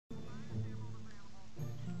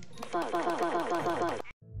Hey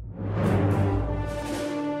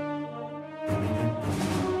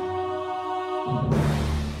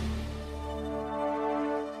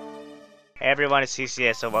everyone, it's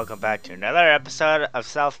CCS, and welcome back to another episode of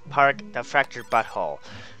South Park: The Fractured Butthole.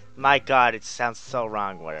 My god, it sounds so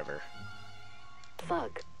wrong, whatever.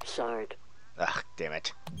 Fuck, shard. Ugh, damn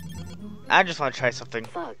it. I just want to try something.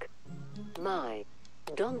 Fuck. My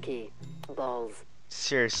donkey balls.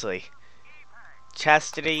 Seriously.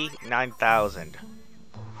 Chastity 9000.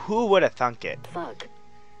 Who would have thunk it? Fuck.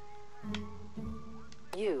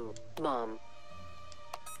 You, mom.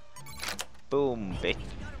 Boom, bitch.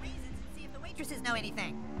 See if the waitresses know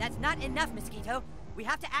anything. That's not enough, Mosquito. We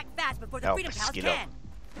have to act fast before the No, Freedom Pals Mosquito. can.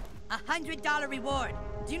 $100 reward.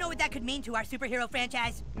 Do you know what that could mean to our superhero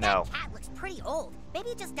franchise? No. That cat looks pretty old. Maybe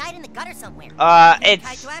it just died in the gutter somewhere. Kai,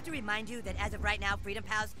 It's do I have to remind you that as of right now, Freedom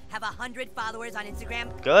Pals have 100 followers on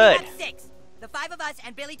Instagram? Good. We have 6. The 5 of us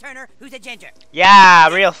and Billy Turner, who's a ginger. yeah,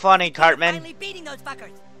 real funny, We're Cartman. finally beating those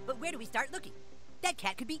fuckers. But where do we start looking? That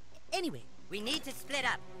cat could be anywhere. We need to split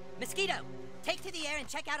up. Mosquito, take to the air and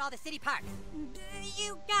check out all the city parks.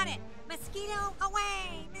 You got it. Mosquito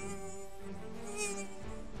away.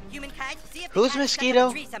 Humankind, see if Who's the cat is stuck Mosquito? on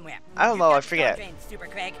a tree somewhere. I don't You've know, got I the forget. storm drain, Super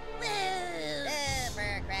Craig.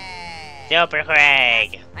 Super Craig. Super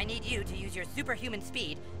Craig. I need you to use your superhuman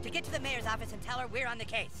speed to get to the mayor's office and tell her we're on the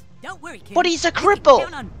case. Don't worry, kid. But he's a I can cripple.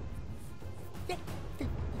 count on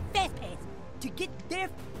Fast Pass to get there.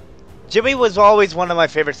 Jimmy was always one of my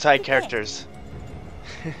favorite side characters.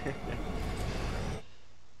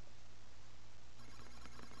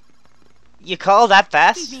 You call that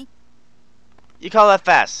fast? Excuse me. You call that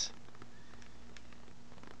fast?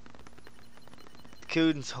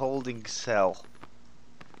 Coon's holding cell.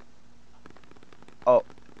 Oh,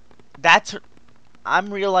 that's.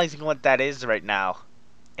 I'm realizing what that is right now.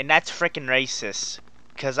 And that's frickin' racist.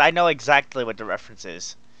 Because I know exactly what the reference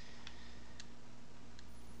is.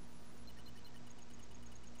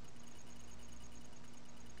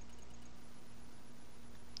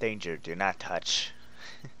 Danger, do not touch.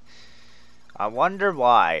 I wonder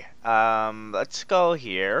why. Let's go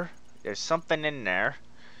here. There's something in there.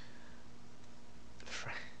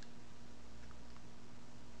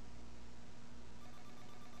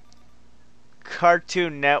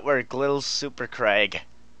 Cartoon Network, Little Super Craig.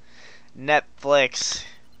 Netflix.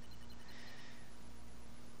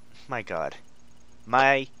 My god.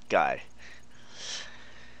 My god.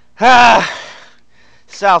 Ah!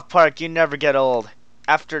 South Park, you never get old.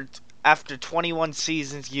 After 21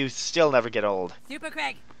 seasons, you still never get old. Super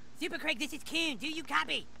Craig, this is Coon. Do you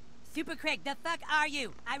copy? Super Craig, the fuck are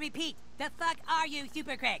you? I repeat, the fuck are you,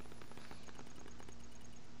 Super Craig?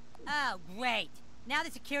 Oh, great. Now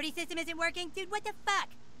the security system isn't working? Dude, what the fuck?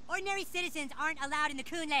 Ordinary citizens aren't allowed in the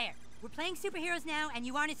Coon lair. We're playing superheroes now, and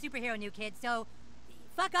you aren't a superhero, new kid, so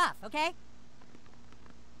fuck off, okay?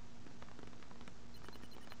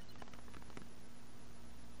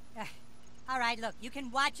 Alright, look, you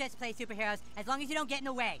can watch us play superheroes as long as you don't get in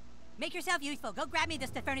the way. Make yourself useful. Go grab me the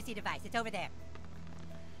Stefernacy device. It's over there.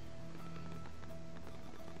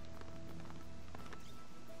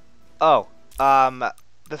 Oh,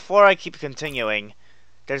 before I keep continuing,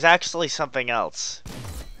 there's actually something else.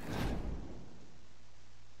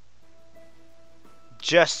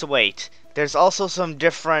 Just wait. There's also some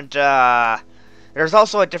different, there's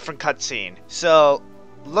also a different cutscene. So,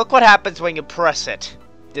 look what happens when you press it.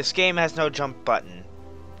 This game has no jump button.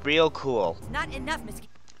 Real cool. It's not enough, Mosquito.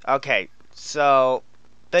 Okay, so,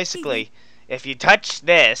 basically, if you touch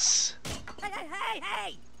this...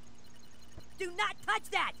 Hey! Do not touch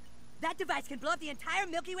that! That device can blow up the entire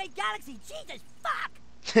Milky Way galaxy! Jesus, fuck!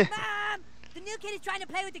 Mom! The new kid is trying to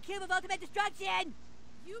play with the cube of ultimate destruction!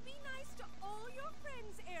 You be nice to all your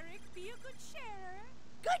friends, Eric. Be a good sharer.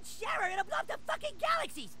 Good sharer! It'll blow up the fucking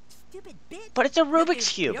galaxies! Stupid bitch! But it's a Look, Rubik's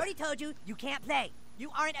dude, Cube. We already told you, you can't play. You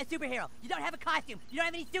aren't a superhero. You don't have a costume. You don't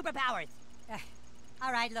have any superpowers.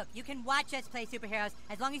 Alright, look, you can watch us play superheroes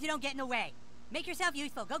as long as you don't get in the way. Make yourself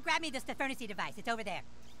useful. Go grab me the Stefernacy device. It's over there.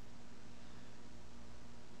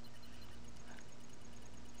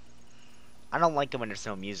 I don't like it when there's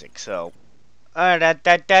no music, so...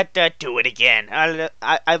 do it again.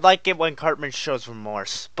 I like it when Cartman shows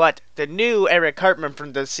remorse. But the new Eric Cartman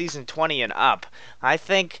from the season 20 and up, I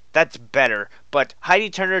think that's better. But Heidi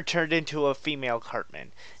Turner turned into a female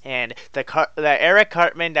Cartman. And the Eric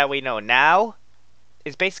Cartman that we know now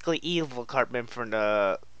is basically evil Cartman from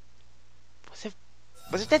the...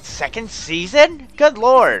 Was it that second season? Good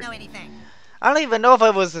lord. Know anything. I don't even know if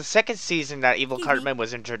it was the second season that Evil Cartman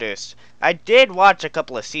was introduced. I did watch a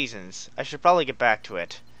couple of seasons. I should probably get back to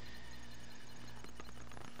it.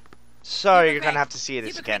 sorry, Super you're gonna Craig. have to see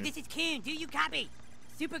this Super again. Craig, this is Coon. Do you copy?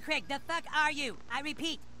 Super Craig, the fuck are you? I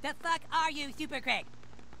repeat, the fuck are you, Super Craig?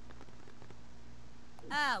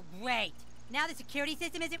 Oh, wait. Now the security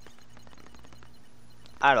system isn't...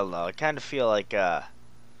 I don't know. I kind of feel like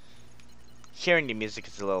hearing the music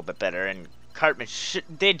is a little bit better, and Cartman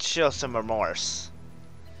did show some remorse.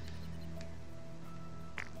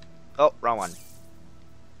 Oh, wrong one.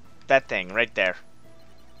 That thing right there.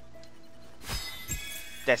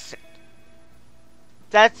 That's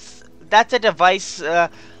a device.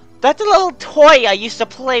 That's a little toy I used to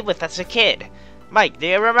play with as a kid. Mike, do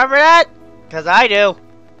you remember that? 'Cause I do.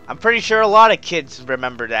 I'm pretty sure a lot of kids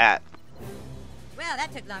remember that. Well,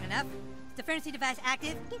 that took long enough. Is the furnace device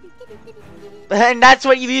active? And that's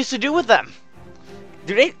what you used to do with them.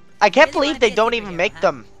 Do they? I can't Really believe wanna they be a don't even superhero, make huh?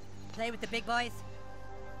 them. Play with the big boys?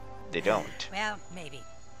 They don't. Well, maybe.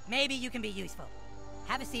 Maybe you can be useful.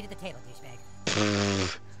 Have a seat at the table,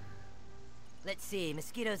 douchebag. Let's see,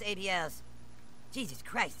 mosquitoes, ABLs. Jesus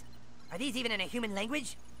Christ. Are these even in a human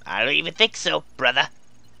language? I don't even think so, brother.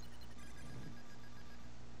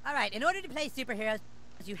 Alright, in order to play superheroes,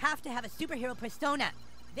 you have to have a superhero persona.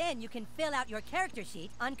 Then you can fill out your character sheet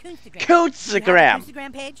on Coonstagram. Coonstagram.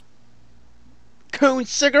 Coonstagram page?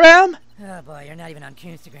 Coonstagram? Oh boy, you're not even on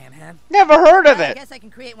Coonstagram, huh? Never heard of Well, I it. guess I can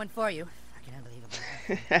create one for you. Fucking unbelievable.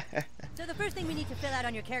 So the first thing we need to fill out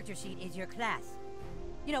on your character sheet is your class.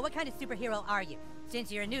 You know, what kind of superhero are you?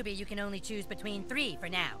 Since you're a newbie, you can only choose between 3 for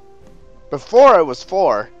now. Before it was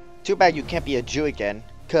 4. Too bad you can't be a Jew again.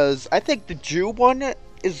 Because I think the Jew one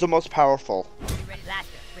is the most powerful. Red Blaster,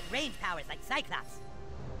 with range powers like Cyclops.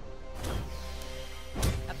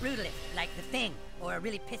 A Brutalist, like The Thing, or a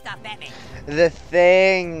really pissed off Batman. The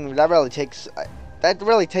Thing. That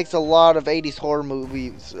really takes a lot of 80s horror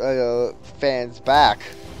movies fans back.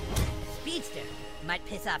 Speedster, might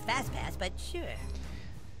piss off Fast Pass, but sure.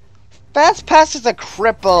 Fast Pass is a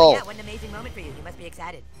cripple. Yeah, what an amazing moment for you. You must be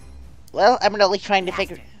excited. Well, I'm really trying to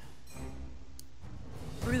Blaster. figure...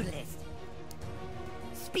 Brutalist.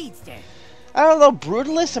 Speedster. I don't know,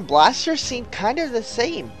 Brutalist and Blaster seem kind of the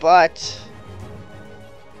same, but...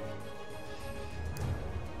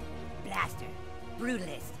 Blaster.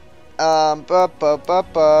 Brutalist.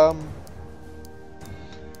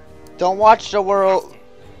 Don't watch the world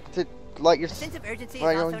Blaster. to let your A sense of urgency is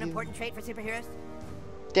Right, also you- an important trait for superheroes.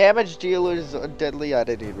 damage dealers a deadly at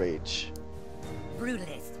any range.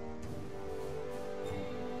 Brutalist.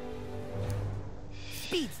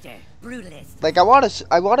 Speedster. Brutalist. Like I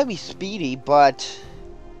want to be speedy, but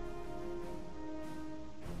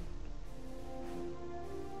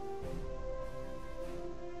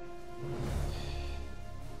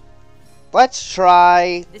let's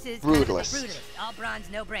try This is kind of like Brutalist. Brutalist. All bronze,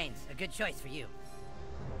 no brains. A good choice for you.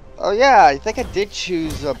 Oh yeah, I think I did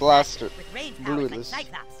choose a Blaster. With range powers like Brutalist.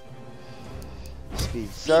 Cyclops.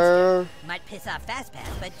 Speedster. Might piss off Fast Pass,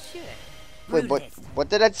 but sure. Wait, Brutalist. what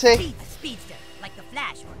did I say? A speedster, like the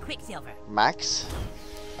Flash or Quicksilver. Max?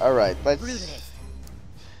 Alright, let's... Brutalist.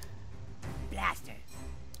 Blaster.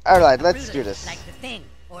 Alright, let's Brutalist, do this. Like the Thing,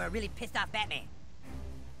 or a really pissed off Batman.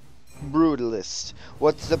 Brutalist.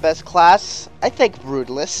 What's the best class? I think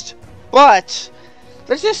Brutalist. But...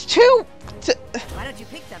 there's just two... Why don't you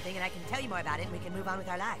pick something and I can tell you more about it and we can move on with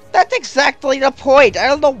our lives? That's exactly the point. I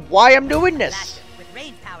don't know why I'm doing this. Blaster, with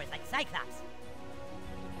range powers like Cyclops.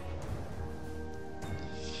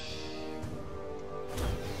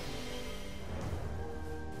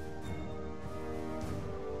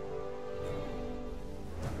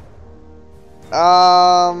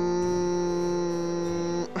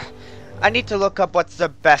 I need to look up what's the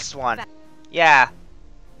best one. Yeah.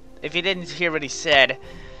 If you didn't hear what he said,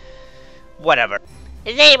 whatever.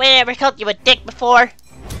 Has anyone ever called you a dick before?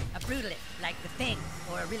 A brutalist, like the Thing,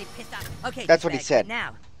 or a really pissed off... Okay, That's what he douchebag, said.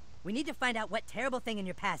 Now, we need to find out what terrible thing in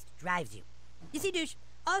your past drives you. You see, douche,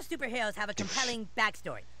 all superheroes have a compelling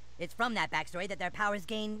backstory. It's from that backstory that their powers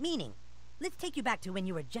gain meaning. Let's take you back to when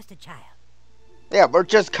you were just a child. Yeah, we're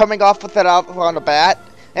just coming off with it off on a bat.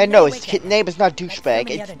 And no, his Wake up. name is not Like so douchebag,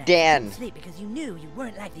 many it's other nights, Dan. You couldn't sleep because you knew you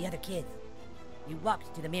weren't like the other kids. You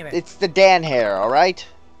walked to the mirror. It's the Dan hair, alright?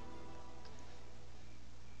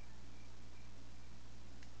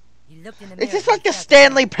 You looked in the Is mirror this and like the you felt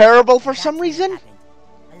Stanley something. Parable for That's some when it reason? happened.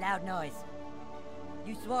 A loud noise.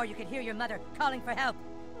 You swore you could hear your mother calling for help.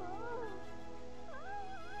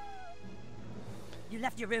 You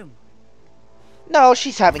left your room. No,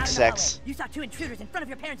 she's having Out in the sex. hallway, you saw 2 intruders in front of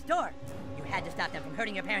your parents' door. You had to stop them from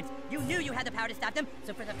hurting your parents. You knew you had the power to stop them,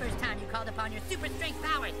 so for the first time you called upon your super strength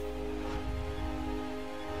powers.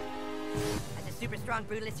 As a super strong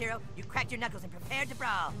brutalist hero, you cracked your knuckles and prepared to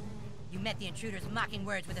brawl. You met the intruders' mocking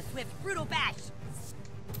words with a swift, brutal bash.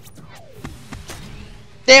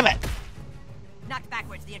 damn it! Knocked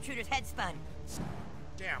backwards, the intruder's head spun.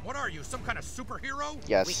 Damn, what are you, some kind of superhero?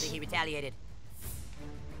 Yes. Weakly, he retaliated.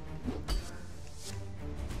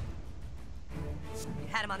 You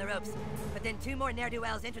had him on the ropes, but then 2 more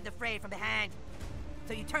ne'er-do-wells entered the fray from behind.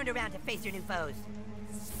 So you turned around to face your new foes.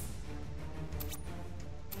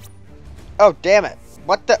 Oh, damn it.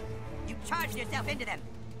 What the? You charged yourself into them.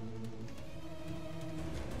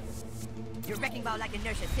 Your wrecking ball like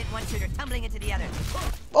inertia sent one shooter tumbling into the other.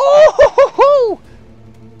 Oh! Ho, ho, ho.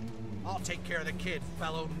 I'll take care of the kid,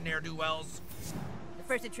 fellow ne'er-do-wells. The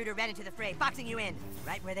first intruder ran into the fray, boxing you in,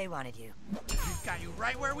 right where they wanted you. We've got you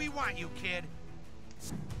right where we want you, kid.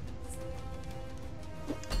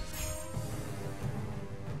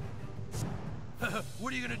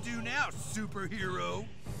 What are you gonna do now, superhero?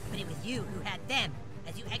 But it was you who had them,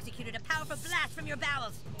 as you executed a powerful blast from your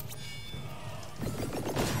bowels.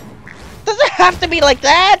 Does it have to be like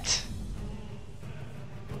that?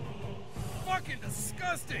 Fucking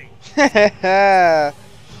disgusting! Oh,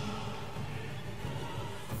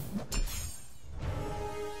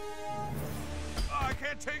 Oh, I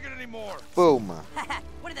can't take it anymore. boom.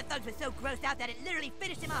 One of the thugs was so grossed out that it literally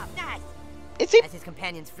finished him off. Nice! Is he, As his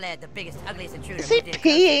companions fled, the biggest, ugliest intruder is he moved in closer.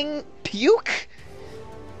 peeing puke?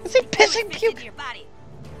 Is he He threw his pissing fist puke? into your body.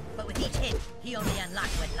 But with each hit, he only unlocked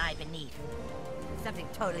what lay beneath. Something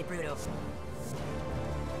totally brutal.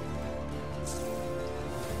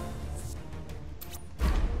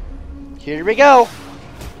 Here we go.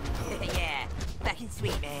 Yeah, back in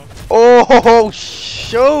sweet, man. Oh,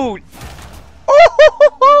 shoot.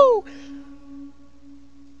 Oh,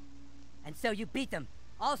 And so you beat them.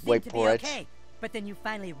 All seemed Wait to be for it. okay. But then you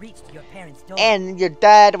finally reached your parents' door. and your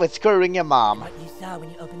dad was screwing your mom. What you saw when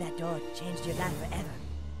you opened that door changed your life forever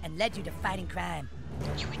and led you to fighting crime.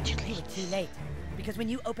 You were too You were too late. Because when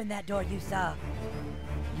you opened that door, you saw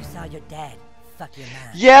your dad fuck your mom.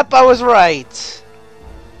 Yep, I was right.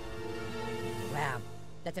 Wow,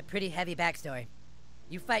 that's a pretty heavy backstory.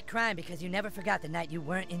 You fight crime because you never forgot the night you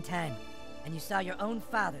weren't in time. And you saw your own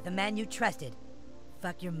father, the man you trusted,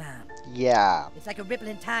 fuck your mom. Yeah. It's like a ripple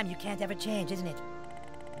in time you can't ever change, isn't it?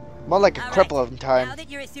 More like a All cripple right, of time. Now that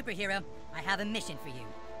you're a superhero, I have a mission for you.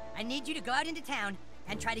 I need you to go out into town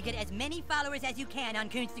and try to get as many followers as you can on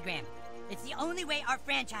Instagram. It's the only way our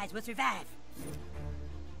franchise will survive.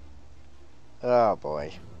 Oh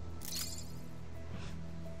boy.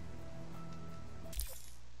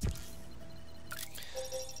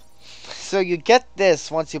 So you get this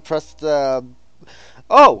once you press the...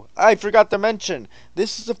 Oh, I forgot to mention.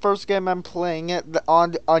 This is the first game I'm playing it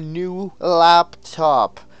on a new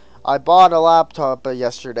laptop. I bought a laptop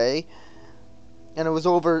yesterday, and it was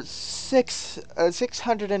over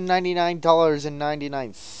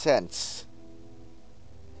 $699.99.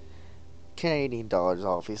 Canadian dollars,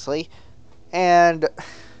 obviously. And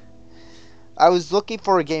I was looking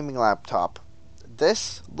for a gaming laptop.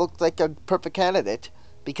 This looked like a perfect candidate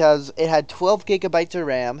because it had 12 gigabytes of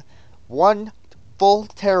RAM, 1 full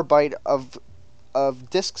terabyte of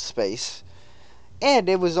disk space, and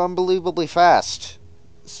it was unbelievably fast.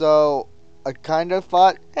 So I kind of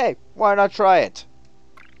thought, hey, why not try it?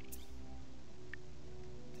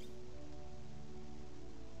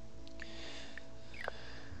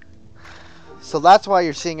 So that's why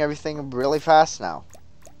you're seeing everything really fast now.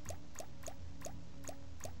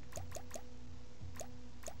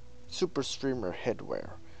 Super Streamer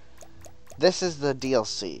Headwear. This is the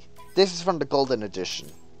DLC. This is from the Golden Edition.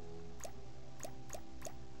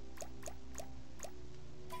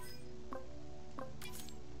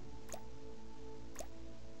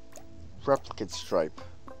 Replicate stripe.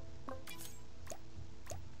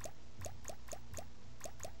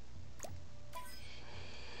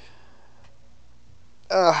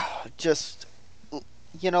 Just,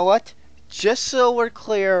 you know what? Just so we're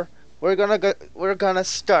clear, we're gonna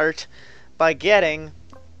start by getting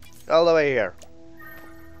all the way here.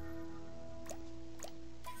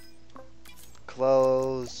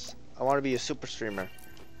 Close. I want to be a super streamer.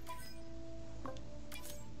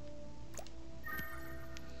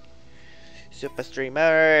 Super streamer,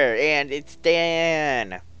 and it's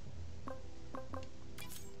Dan.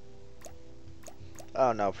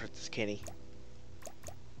 Oh no, Princess Kenny.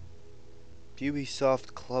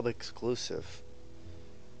 Ubisoft Club exclusive.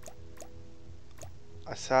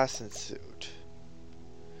 Assassin suit.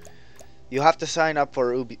 You have to sign up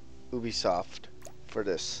for Ubisoft for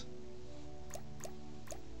this.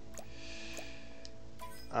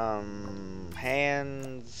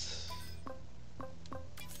 Hands.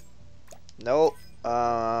 Nope.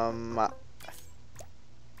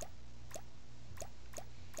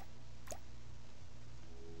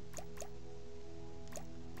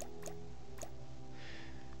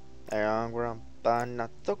 And grump, but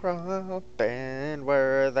not so grump, and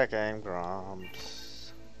where the game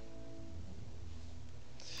grumps.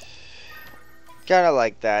 Kinda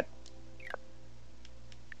like that.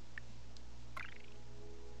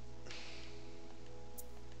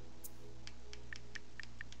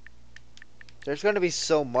 There's gonna be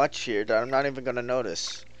so much here that I'm not even gonna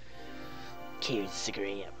notice.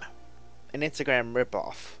 Instagram. An Instagram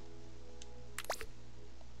ripoff.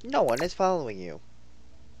 No one is following you.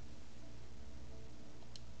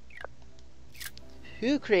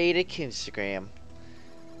 Who created Instagram?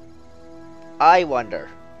 I wonder.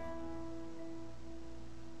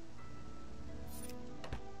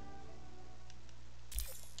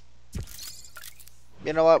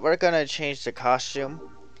 You know what? We're gonna change the costume.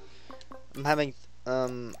 I'm having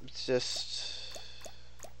just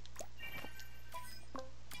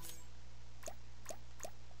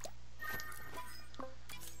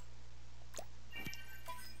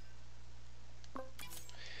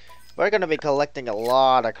we're gonna be collecting a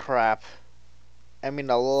lot of crap. I mean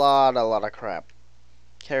a lot of crap.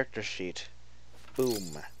 Character sheet.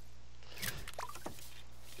 Boom.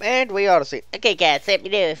 And we ought to see. Okay, guys, let me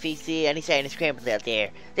know if you see any sign of scrambles out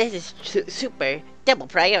there. This is super double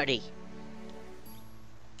priority.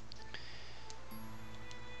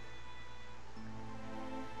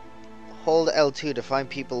 Hold L2 to find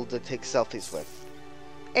people to take selfies with.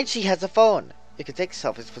 And she has a phone. You can take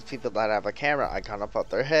selfies with people that have a camera icon above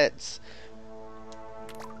their heads.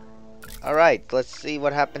 Alright, let's see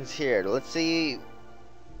what happens here. Let's see.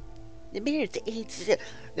 The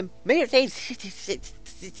mayor says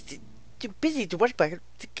too busy to work by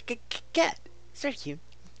cat. Sorry, you.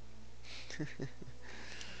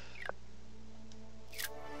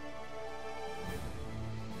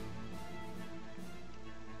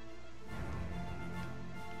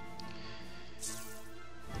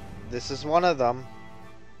 This is one of them.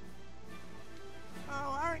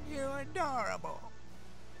 Oh, aren't you adorable?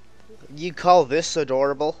 You call this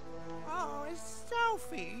adorable? Oh, a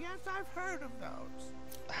selfie. Yes, I've heard of those.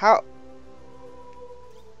 How?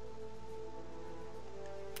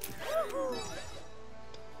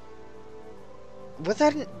 Was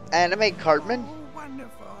that an anime Cartman? Oh,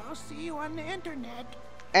 wonderful. I'll see you on the internet.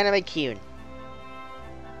 Anime Kyun.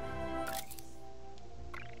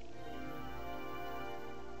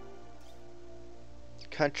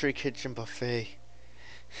 Country Kitchen Buffet.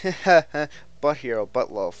 Butt Hero,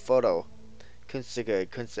 Butt Low, Photo. Kunsta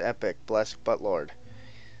Good, Kunsta Epic, Bless Butt Lord.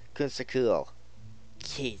 Kunsta Cool.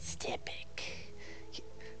 Kids epic.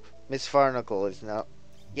 Miss Farnacle is now.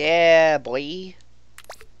 Yeah, boy.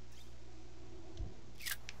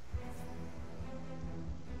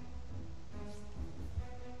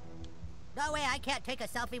 No way I can't take a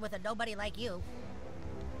selfie with a nobody like you.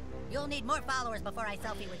 You'll need more followers before I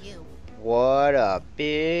selfie with you. What a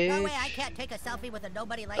bitch. No way I can't take a selfie with a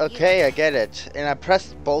nobody like Okay, you. I get it. And I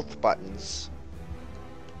pressed both buttons.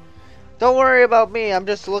 Don't worry about me, I'm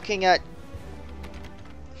just looking at...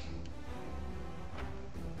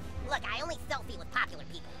 Look, I only selfie with popular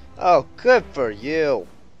people. Oh, good for you.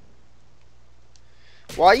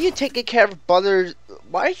 Why are you taking care of Butters...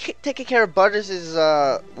 Why are you taking care of Butters'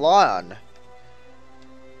 lawn?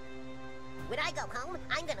 When I go home,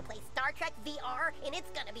 I'm gonna play Star Trek VR, and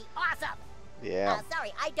it's gonna be awesome. Yeah.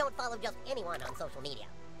 Sorry, I don't follow just anyone on social media.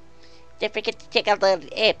 Don't forget to check out the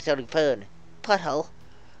episode of Fun Pothole.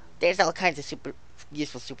 There's all kinds of super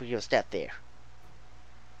useful superhero stuff there.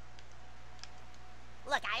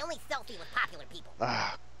 Look, I only selfie with popular people.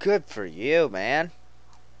 Ah, good for you, man.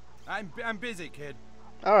 I'm busy, kid.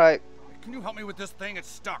 Alright. Can you help me with this thing? It's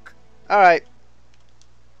stuck. Alright.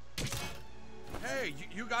 Hey,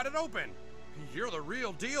 you got it open. You're the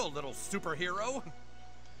real deal, little superhero.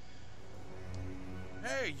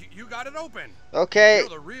 Hey, you got it open. Okay. You're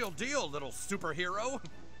the real deal, little superhero.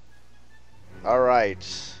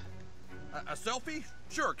 Alright. A selfie?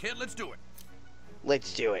 Sure, kid, let's do it.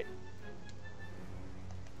 Let's do it.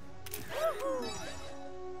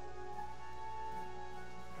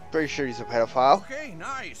 Pretty sure he's a pedophile. Okay,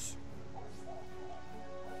 nice.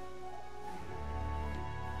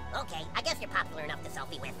 Okay, I guess you're popular enough to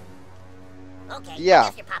selfie with. Okay, Yeah. I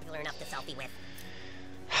guess you're popular enough to selfie with.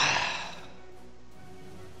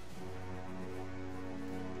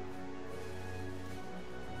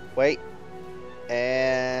 Wait.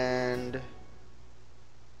 And...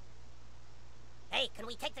 Hey, can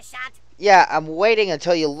we take the shot? Yeah, I'm waiting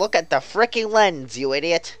until you look at the freaking lens, you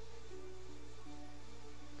idiot.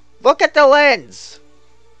 Look at the lens!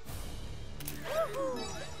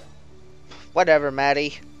 Whatever,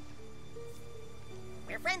 Maddie.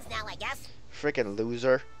 We're friends now, I guess. Freaking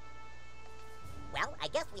loser. Well, I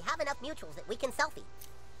guess we have enough mutuals that we can selfie.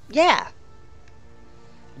 Yeah.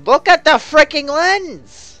 Look at the freaking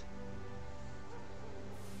lens!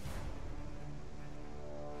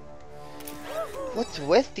 What's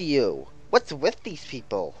with you? What's with these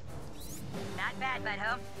people? Not bad,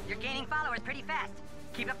 butthole. You're gaining followers pretty fast.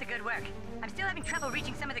 Keep up the good work. I'm still having trouble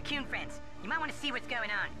reaching some of the Coon friends. You might want to see what's going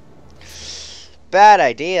on. Bad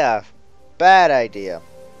idea. Bad idea.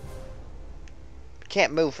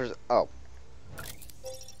 Can't move for... Oh.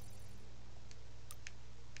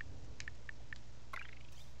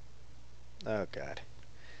 Oh, God.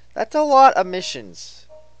 That's a lot of missions.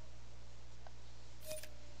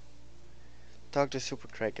 Talk to Super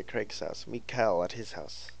Craig at Craig's house. Meet Kyle at his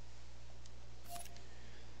house.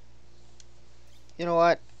 You know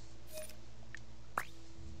what?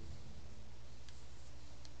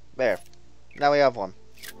 There. Now we have one.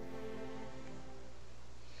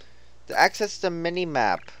 To access the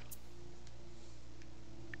mini-map.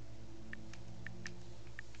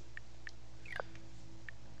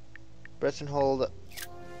 Press and hold.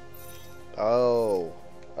 Oh.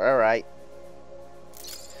 Alright.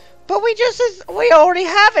 But we already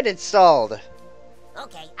have it installed.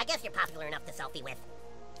 Okay, I guess you're popular enough to selfie with.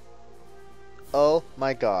 Oh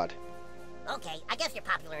my God. Okay, I guess you're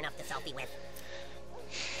popular enough to selfie with.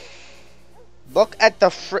 Look at the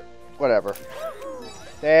whatever.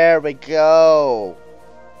 There we go.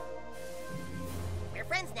 We're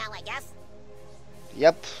friends now, I guess.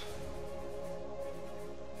 Yep.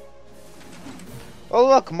 Oh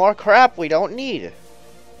look, more crap we don't need.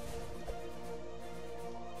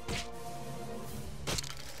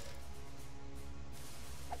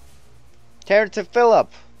 Terrence and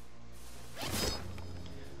Phillip.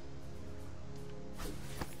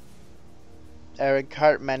 Eric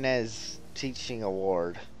Hartman's teaching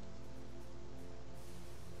award.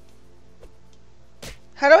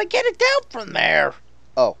 How do I get it down from there?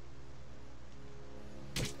 Oh.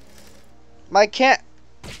 I can't.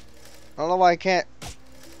 I don't know why I can't.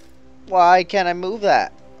 Why can't I move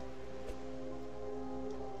that?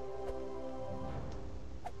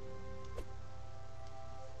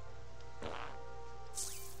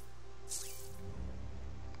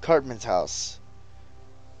 Cartman's house.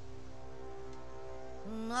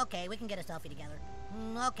 Okay, we can get a selfie together.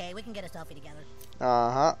 Okay, we can get a selfie together.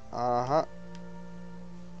 Uh-huh.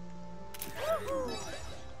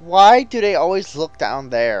 Why do they always look down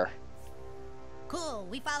there? Cool,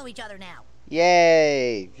 we follow each other now.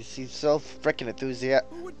 Yay! You seem so freaking enthusiastic.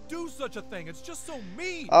 Who would do such a thing? It's just so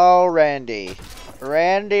mean. Oh, Randy.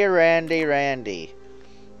 Randy.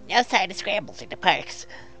 No sign of scrambles in the parks.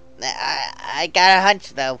 I got a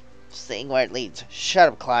hunch, though, seeing where it leads. Shut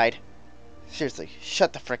up, Clyde. Seriously,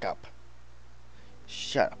 shut the frick up.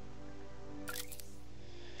 Shut up.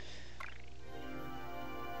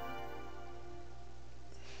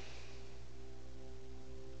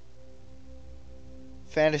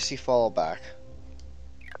 Fantasy fallback.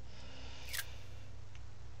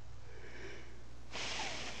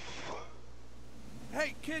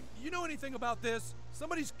 Hey, kid, you know anything about this?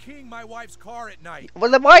 Somebody's keying my wife's car at night.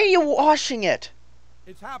 Well, then why are you washing it?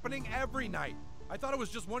 It's happening every night. I thought it was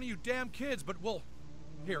just one of you damn kids, but well...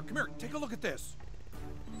 Here, come here, take a look at this.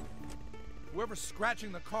 Whoever's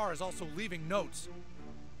scratching the car is also leaving notes.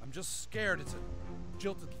 I'm just scared it's a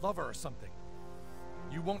jilted lover or something.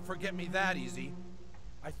 You won't forget me that easy.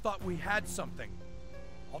 I thought we had something.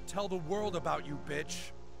 I'll tell the world about you,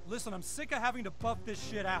 bitch. Listen, I'm sick of having to buff this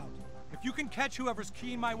shit out. If you can catch whoever's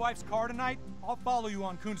keying my wife's car tonight, I'll follow you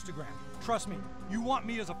on Coonstagram. Trust me, you want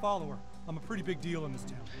me as a follower. I'm a pretty big deal in this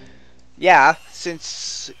town. Yeah,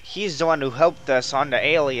 since he's the one who helped us on the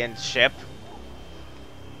alien ship.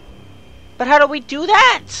 But how do we do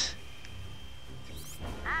that?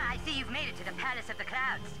 Ah, I see you've made it to the Palace of the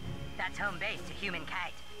Clouds. That's home base to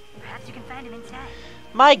humankind. Perhaps you can find him inside.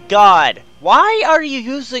 My God, why are you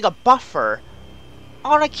using a buffer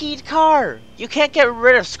on a keyed car? You can't get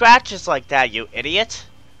rid of scratches like that, you idiot.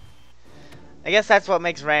 I guess that's what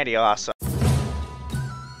makes Randy awesome.